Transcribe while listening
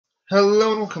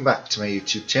Hello and welcome back to my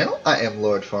YouTube channel. I am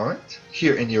Lord Forwind,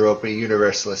 here in Europa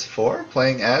Universalist 4,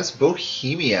 playing as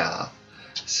Bohemia.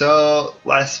 So,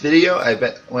 last video I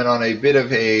went on a bit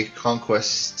of a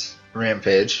conquest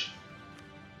rampage.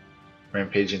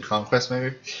 Rampage and conquest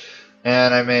maybe.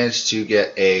 And I managed to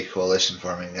get a coalition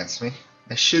forming against me.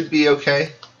 I should be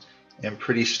okay. I'm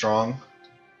pretty strong.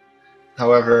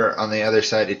 However, on the other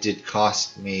side it did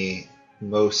cost me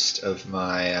most of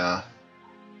my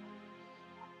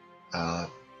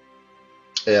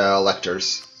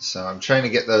Electors, so I'm trying to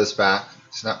get those back.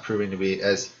 It's not proving to be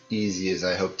as easy as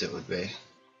I hoped it would be.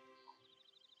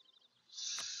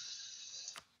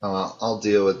 Oh well, I'll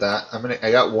deal with that.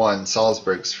 I got one.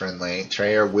 Salzburg's friendly.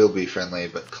 Trier will be friendly,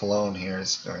 but Cologne here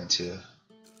is going to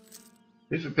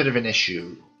be a bit of an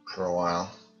issue for a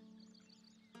while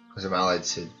because I'm allied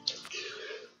to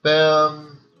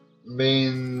Bam.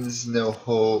 Mainz, no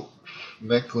hope.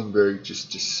 Mecklenburg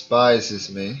just despises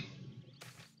me.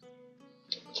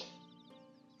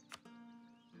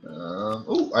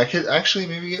 Oh, I could actually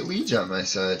maybe get Liege on my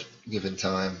side, given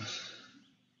time.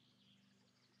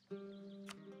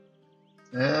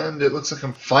 And it looks like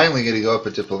I'm finally going to go up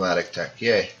a diplomatic tech.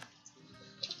 Yay.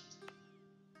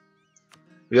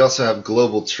 We also have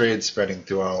global trade spreading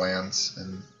through our lands,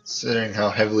 and considering how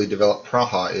heavily developed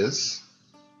Praha is,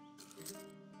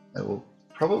 I will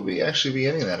probably actually be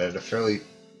getting that at a fairly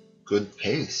good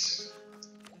pace.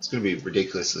 It's going to be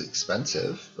ridiculously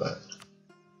expensive, but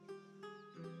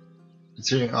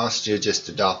considering Austria just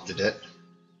adopted it.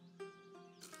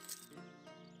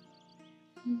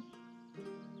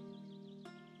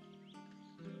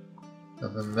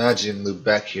 I'm imagining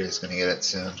Lubeck here is going to get it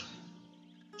soon,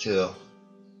 too.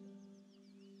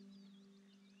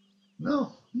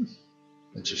 No?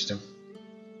 Interesting.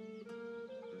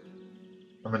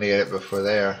 I'm going to get it before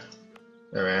they are.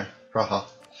 There we are. Praha.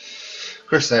 Of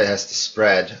course that has to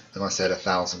spread, unless I had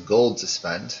 1,000 gold to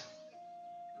spend.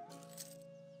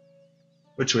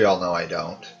 Which we all know I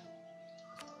don't.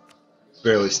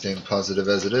 Barely staying positive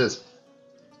as it is.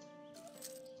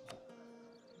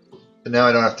 But now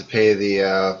I don't have to pay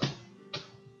the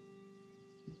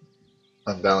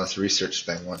unbalanced research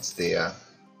thing once the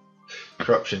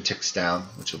corruption ticks down,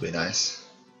 which will be nice.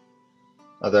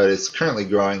 Although it is currently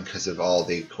growing because of all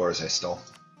the cores I stole.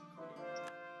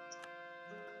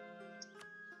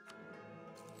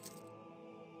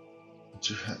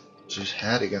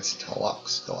 Jihad against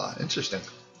Taloxcala. Interesting.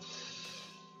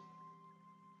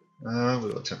 We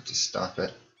will attempt to stop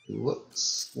it.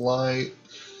 Looks like...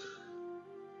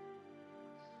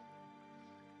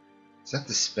 Is that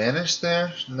the Spanish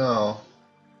there? No.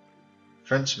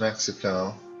 French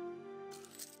Mexico.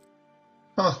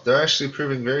 Huh, they're actually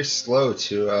proving very slow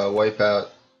to wipe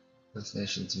out this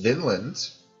nation's Vinland.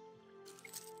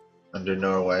 Under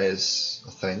Norway is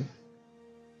a thing.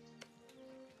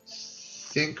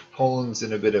 I think Poland's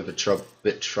in a bit of a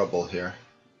trouble here.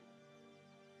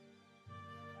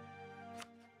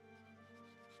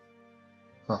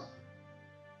 Huh.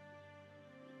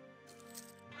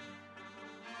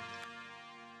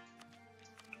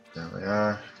 There we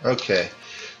are. Okay.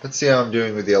 Let's see how I'm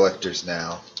doing with the electors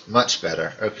now. Much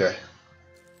better. Okay.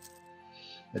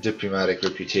 My diplomatic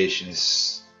reputation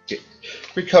is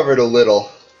recovered a little.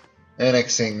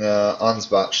 Annexing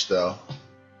Ansbach, though,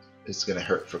 is going to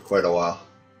hurt for quite a while.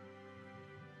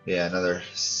 Yeah, another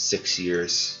 6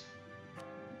 years.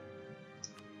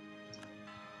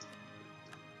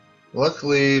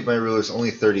 Luckily, my ruler's only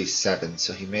 37,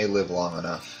 so he may live long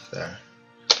enough there.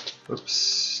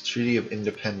 Oops. Treaty of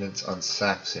Independence on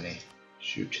Saxony.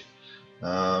 Shoot.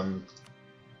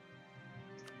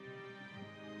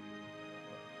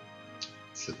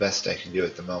 It's the best I can do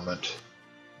at the moment.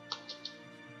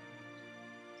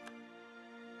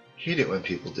 Hate it when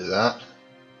people do that.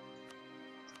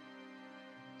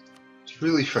 It's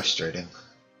really frustrating.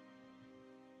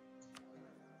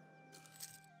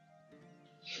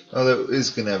 Although it is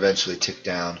going to eventually tick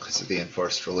down because of the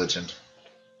enforced religion.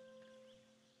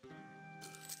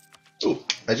 Oh,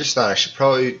 I just thought I should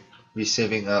probably be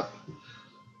saving up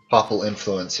papal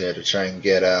influence here to try and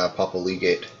get a papal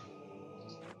legate.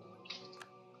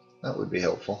 That would be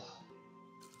helpful.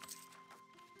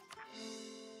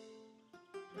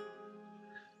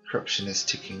 Corruption is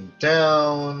ticking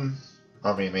down.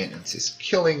 Army maintenance is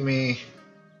killing me.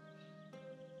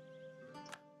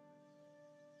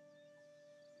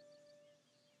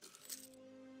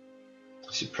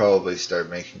 I should probably start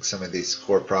making some of these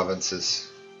core provinces.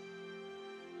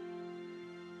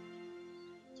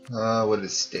 What do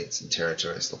states and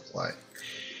territories look like?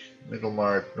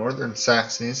 Middlemark, Northern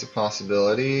Saxony is a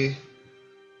possibility.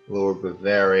 Lower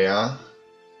Bavaria.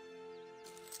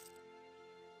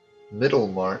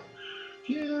 Middlemark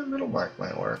Yeah, middle mark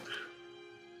might work.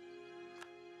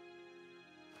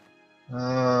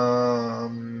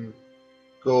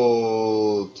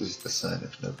 Gold is the sign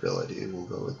of nobility. We'll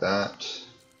go with that.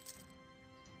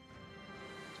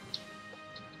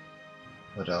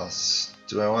 What else?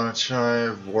 Do I want to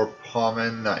try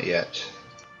Vorpommern? Not yet.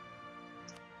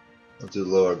 I'll do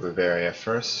Lower Bavaria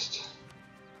first.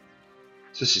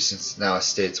 Especially since now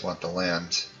estates want the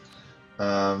land.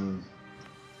 What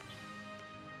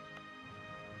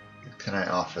can I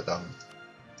offer them?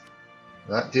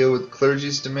 Will that deal with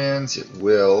clergy's demands? It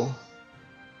will.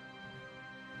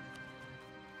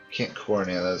 Can't core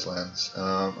any of those lands.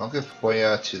 I'll give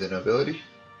Hoya to the nobility.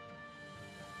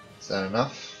 Is that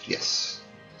enough? Yes.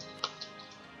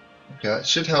 Okay, that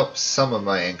should help some of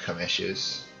my income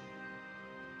issues.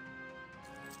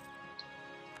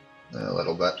 A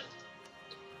little bit.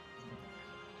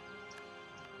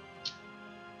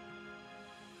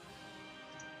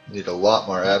 Need a lot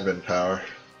more admin power.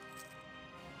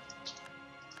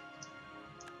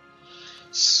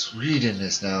 Sweden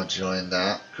has now joined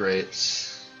that. Great.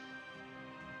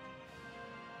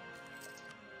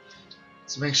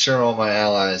 Let's make sure all my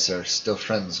allies are still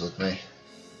friends with me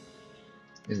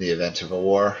in the event of a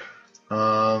war.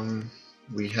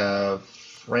 We have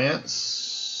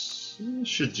France. They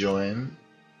should join.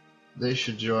 They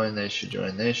should join. They should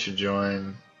join. They should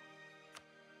join.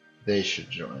 They should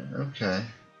join. Okay.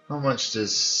 How much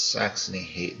does Saxony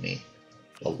hate me?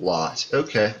 A lot.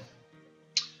 Okay.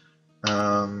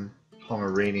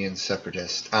 Pomeranian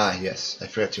separatist. Ah, yes. I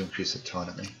forgot to increase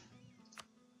autonomy.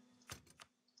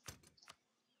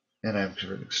 And I'm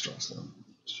converting Strasbourg.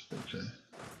 Okay.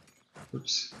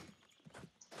 Oops.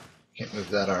 Can't move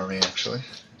that army, actually.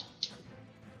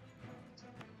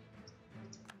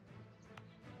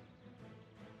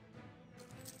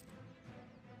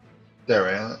 There we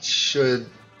are. That should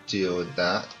deal with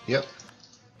that. Yep.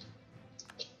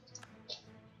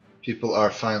 People are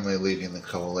finally leaving the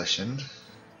coalition.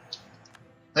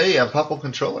 Hey, I'm Papal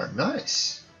Controller.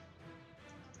 Nice.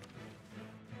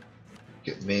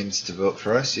 Get Mainz to vote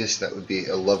for us. Yes, that would be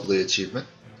a lovely achievement.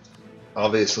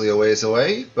 Obviously a ways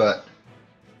away, but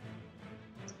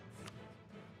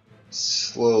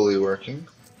slowly working.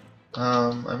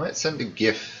 I might send a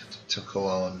gift to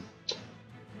Cologne.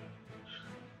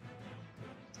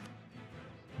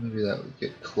 Maybe that would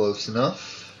get close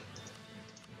enough.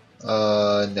 No,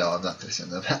 I'm not going to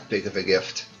send them that big of a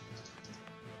gift.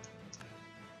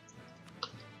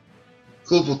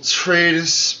 Global trade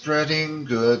is spreading.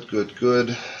 Good, good,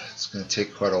 good. It's going to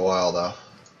take quite a while, though.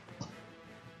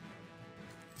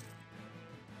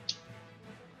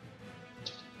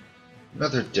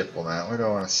 Another diplomat. Where do I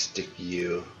want to stick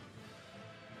you?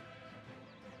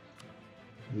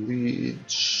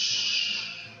 Liege.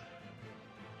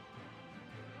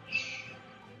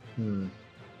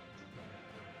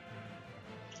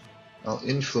 I'll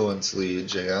influence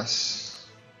Liege, I guess.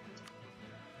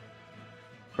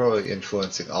 Probably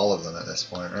influencing all of them at this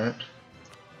point, right?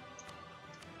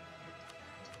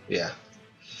 Yeah.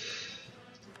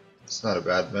 It's not a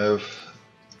bad move.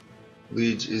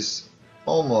 Liege is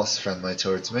almost friendly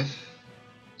towards me.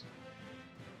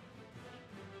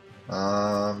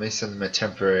 May send them a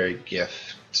temporary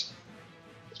gift.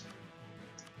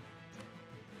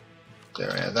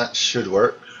 There, yeah, that should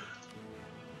work.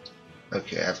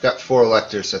 Okay, I've got 4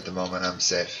 electors at the moment, I'm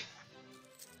safe.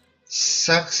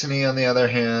 Saxony, on the other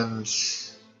hand,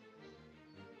 is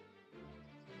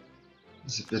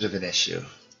a bit of an issue.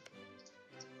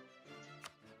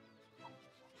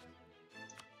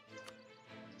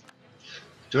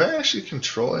 Do I actually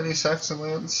control any Saxon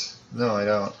lands? No, I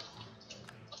don't.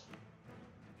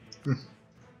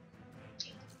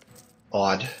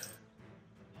 Odd.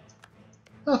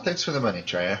 Oh, thanks for the money,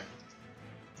 Trier.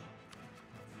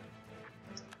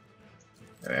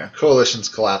 There we are. Coalition's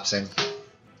collapsing.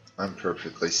 I'm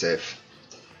perfectly safe.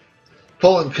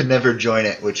 Poland could never join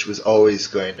it, which was always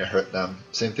going to hurt them.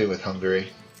 Same thing with Hungary.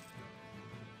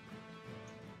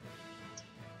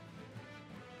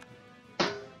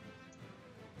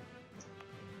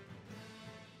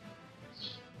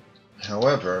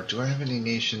 However, do I have any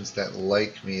nations that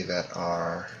like me that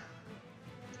are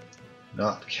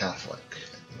not Catholic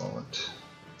at the moment?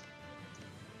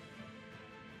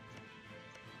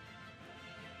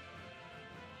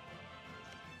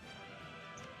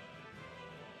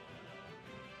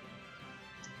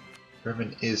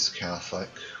 Bremen is Catholic.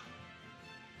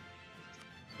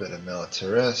 Bit of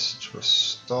militarist,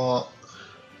 Rostock.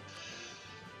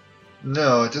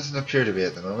 No, it doesn't appear to be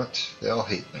at the moment. They all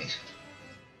hate me.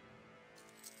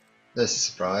 That's a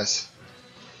surprise.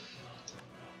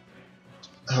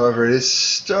 However, it is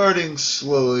starting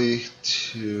slowly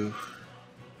to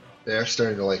They are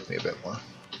starting to like me a bit more.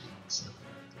 So.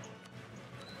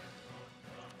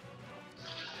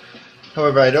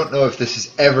 However, I don't know if this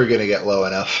is ever going to get low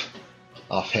enough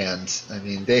offhand. I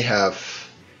mean, they have...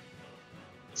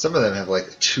 Some of them have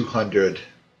like 200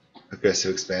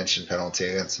 aggressive expansion penalty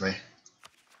against me.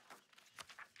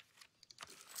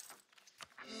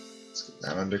 Let's get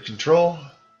that under control.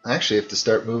 I actually have to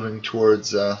start moving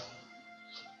towards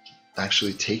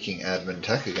actually taking admin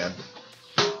tech again.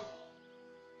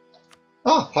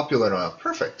 Ah, popular oil.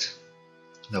 Perfect.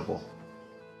 Noble.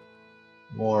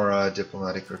 More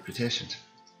diplomatic reputation.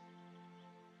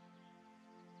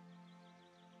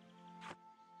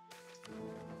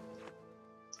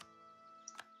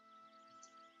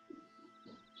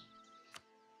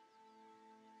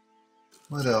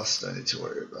 What else do I need to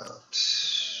worry about?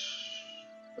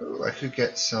 Oh, I could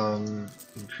get some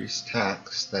increased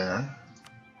tax there.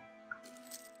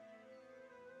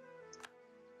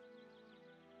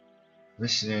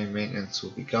 Missionary maintenance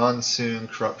will be gone soon.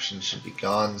 Corruption should be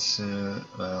gone soon.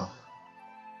 Well,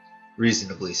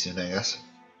 reasonably soon, I guess.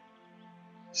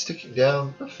 Sticking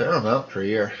down a fair amount per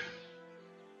year.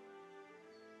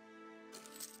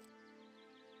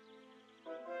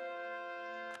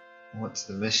 Once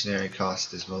the missionary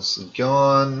cost is mostly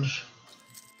gone,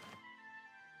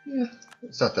 yeah,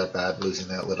 it's not that bad losing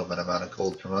that little bit amount of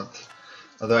gold per month.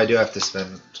 Although I do have to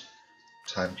spend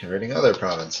time converting other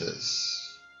provinces.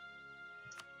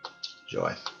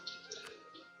 Joy.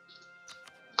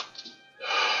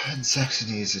 And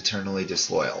Saxony is eternally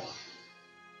disloyal.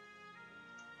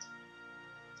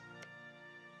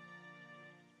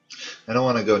 I don't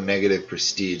want to go negative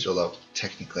prestige, although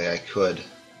technically I could.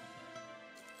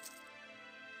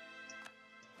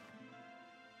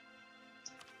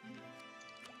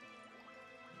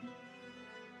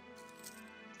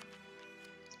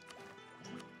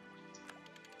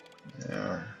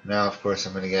 There. Now, of course,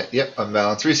 I'm going to get, yep,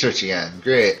 unbalanced research again.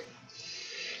 Great.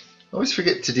 Always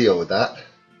forget to deal with that.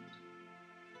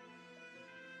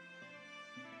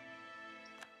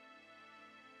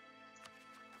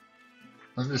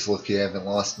 I'm just lucky I haven't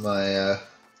lost my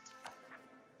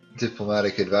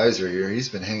diplomatic advisor here. He's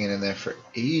been hanging in there for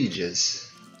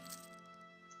ages.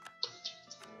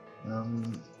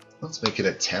 Let's make an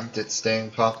attempt at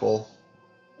staying Popple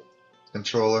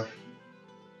controller.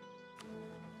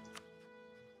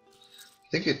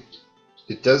 I think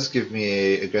it does give me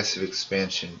a aggressive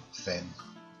expansion thing.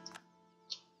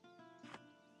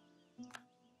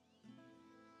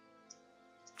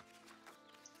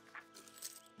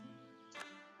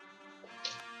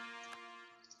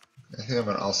 I think I'm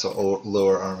going to also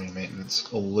lower army maintenance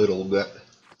a little bit.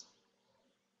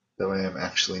 That way I'm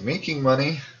actually making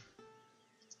money.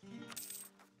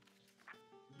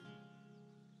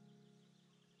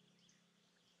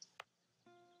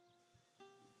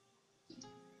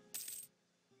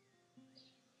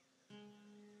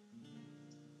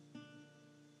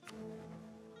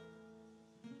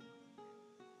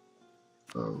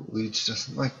 Oh, Leech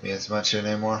doesn't like me as much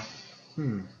anymore.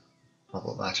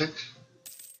 Problematic.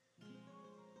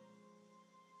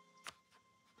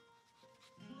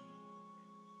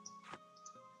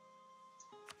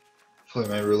 Hopefully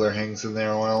my ruler hangs in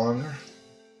there a while longer.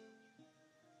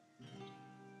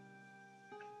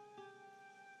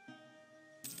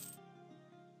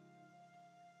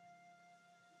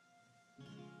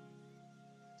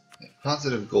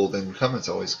 Positive gold income is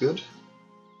always good.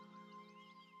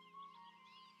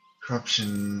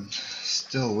 Corruption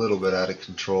still a little bit out of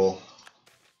control.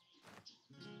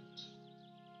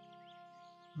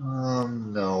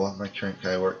 No, let my current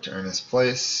guy work to earn his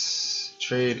place.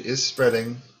 Trade is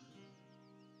spreading.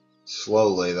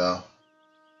 Slowly, though.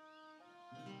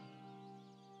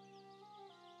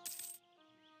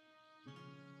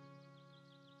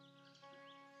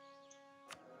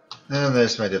 And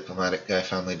there's my diplomatic guy,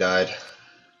 finally died.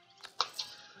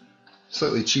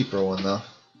 Slightly cheaper one, though.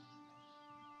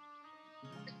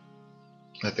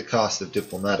 At the cost of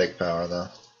diplomatic power, though.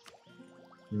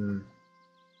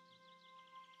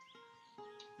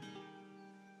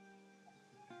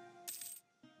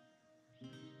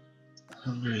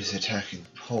 Hungary's attacking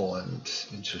Poland.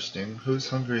 Interesting. Who's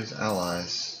Hungary's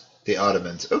allies? The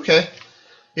Ottomans. Okay.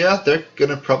 Yeah, they're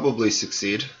gonna probably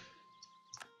succeed.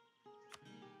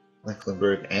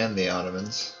 Mecklenburg and the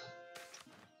Ottomans.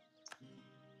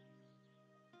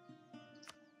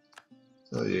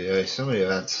 Oh yeah, so many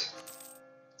events.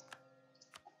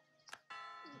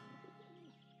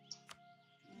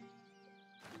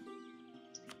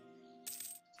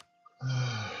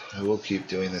 I will keep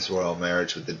doing this royal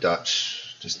marriage with the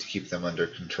Dutch, just to keep them under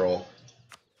control.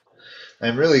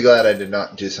 I'm really glad I did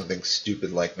not do something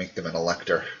stupid like make them an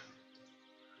elector.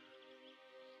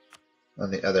 On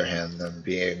the other hand, them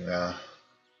being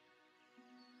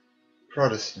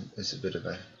Protestant is a bit of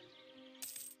a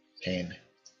pain.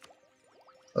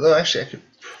 Although actually I could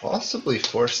possibly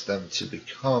force them to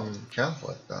become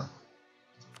Catholic though.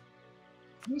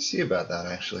 Let me see about that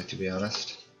actually, to be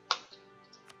honest.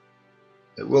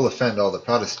 It will offend all the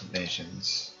Protestant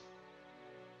nations.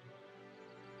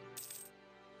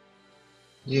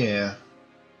 Yeah.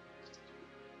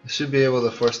 I should be able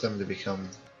to force them to become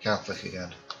Catholic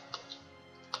again.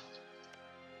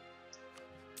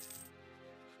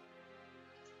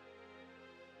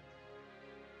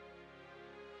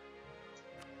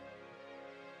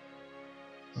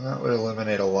 That would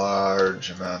eliminate a large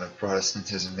amount of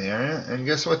Protestantism in the area. And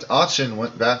guess what? Aachen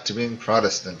went back to being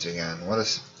Protestant again. What a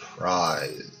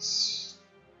surprise.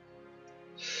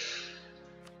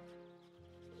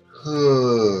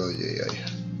 Oh, yeah.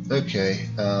 Okay,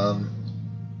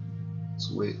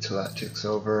 let's wait till that ticks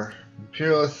over.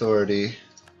 Imperial authority.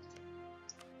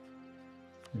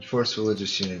 Enforce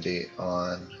religious unity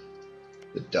on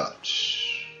the Dutch.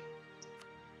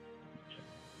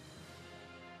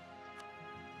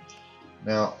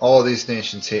 Now, all these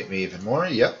nations hate me even more.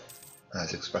 Yep,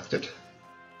 as expected.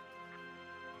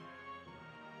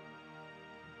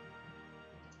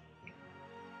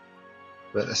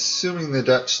 But assuming the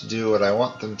Dutch do what I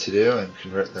want them to do and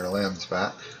convert their lands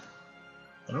back,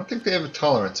 I don't think they have a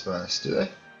tolerance bonus, do they?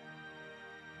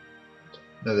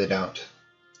 No, they don't.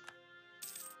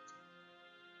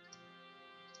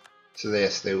 So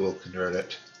yes, they will convert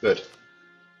it. Good.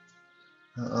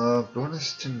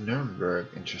 Bonus to Nuremberg.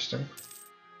 Interesting.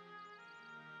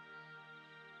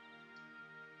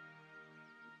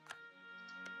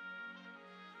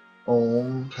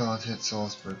 Ulm, Palatinate,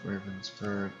 Salzburg,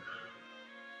 Ravensburg,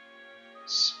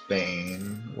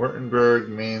 Spain, Württemberg,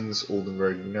 Mainz,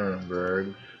 Oldenburg,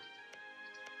 Nuremberg,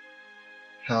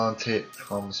 Palatinate,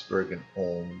 Habsburg, and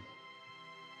Ulm.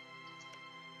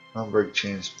 Hamburg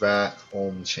changed back,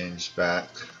 Ulm changed back.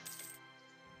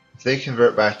 If they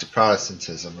convert back to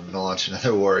Protestantism, I'm going to launch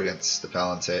another war against the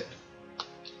Palatinate.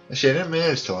 Actually, I didn't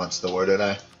manage to launch the war, did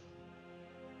I?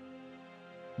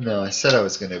 No, I said I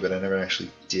was going to, but I never actually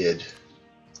did.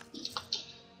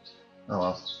 Oh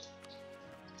well.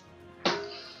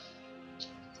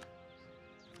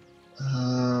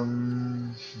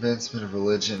 Advancement of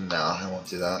religion? No, I won't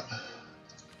do that.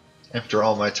 After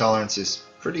all, my tolerance is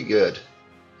pretty good.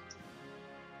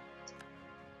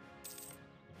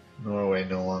 Norway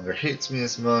no longer hates me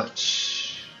as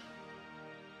much.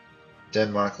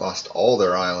 Denmark lost all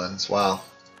their islands. Wow.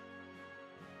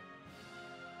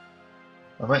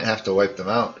 I might have to wipe them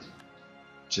out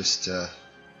just to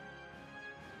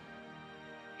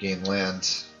gain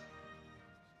land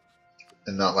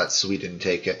and not let Sweden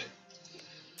take it.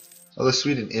 Although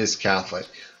Sweden is Catholic,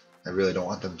 I really don't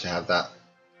want them to have that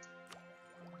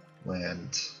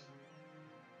land.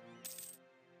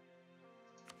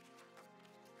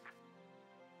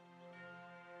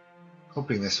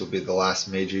 Hoping this will be the last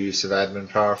major use of admin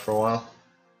power for a while.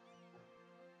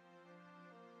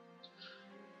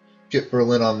 Get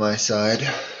Berlin on my side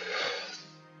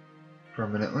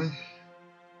permanently.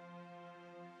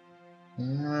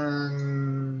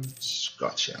 And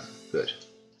gotcha. Good.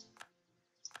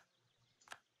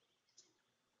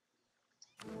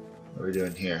 What are we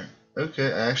doing here?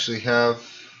 Okay, I actually have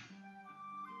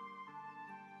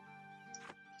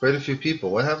quite a few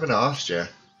people. What happened to Austria?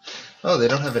 Oh, they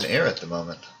don't have an heir at the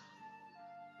moment.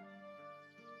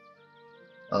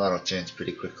 Oh, that'll change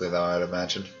pretty quickly though, I'd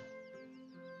imagine.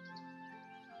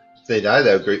 If they die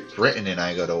though, Great Britain and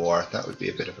I go to war. That would be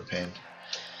a bit of a pain.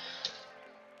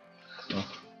 Oh.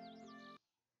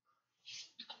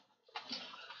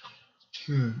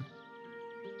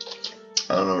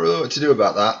 I don't know really what to do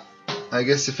about that. I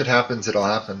guess if it happens, it'll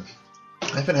happen.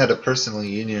 I haven't had a personal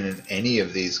union in any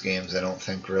of these games, I don't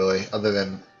think, really, other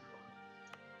than...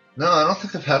 No, I don't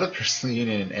think I've had a personal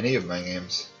union in any of my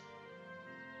games.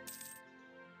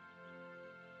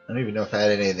 I don't even know if I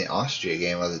had any in the Austria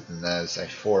game other than those I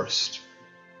forced.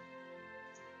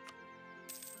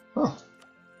 Huh.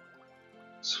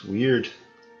 It's weird.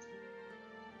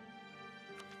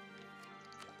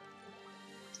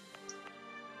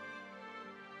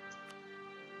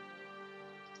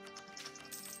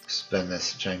 Spend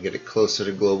this to try and get it closer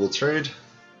to global trade.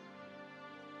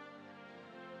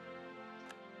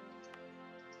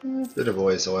 A bit of a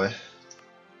ways away.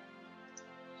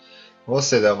 I will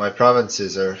say though, my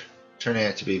provinces are turning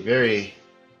out to be very,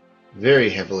 very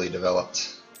heavily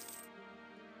developed.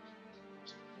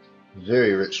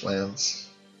 Very rich lands.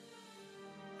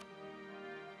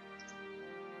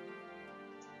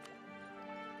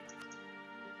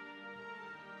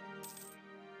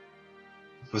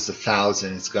 was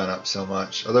 1,000, it's gone up so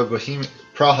much. Although Bohemia,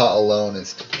 Praha alone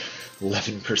is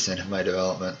 11% of my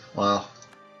development. Wow.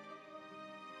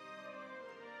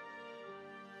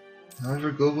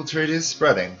 However, global trade is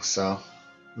spreading, so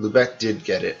Lubeck did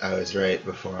get it. I was right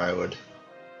before I would.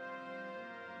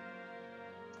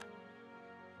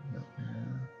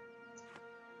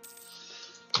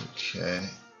 Okay.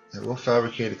 I will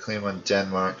fabricate a claim on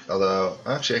Denmark, although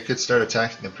actually I could start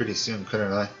attacking them pretty soon,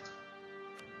 couldn't I?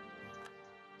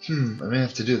 I may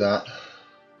have to do that.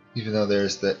 Even though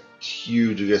there's that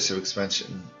huge aggressive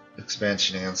expansion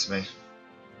against me.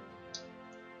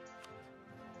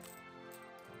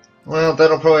 Well,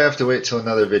 that'll probably have to wait till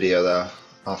another video though,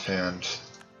 offhand.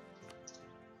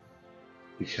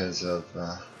 Because of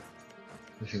the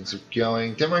things are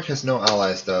going. Denmark has no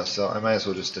allies though, so I might as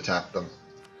well just attack them.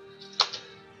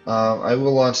 I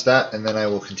will launch that and then I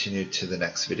will continue to the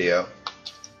next video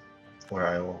where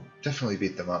I will definitely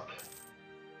beat them up.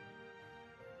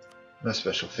 No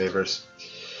special favors.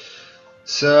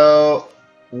 So,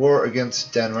 war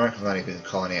against Denmark. I'm not even going to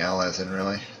call any allies in,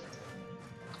 really.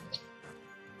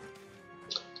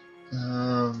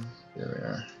 There we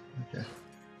are. Okay.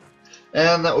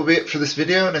 And that will be it for this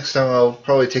video. Next time I'll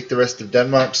probably take the rest of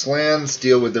Denmark's lands,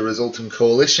 deal with the resulting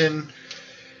coalition,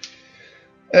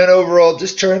 and overall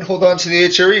just try and hold on to the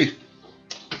HRE.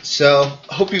 So,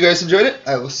 hope you guys enjoyed it.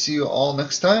 I will see you all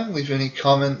next time. Leave any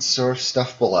comments or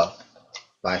stuff below.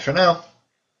 Bye for now.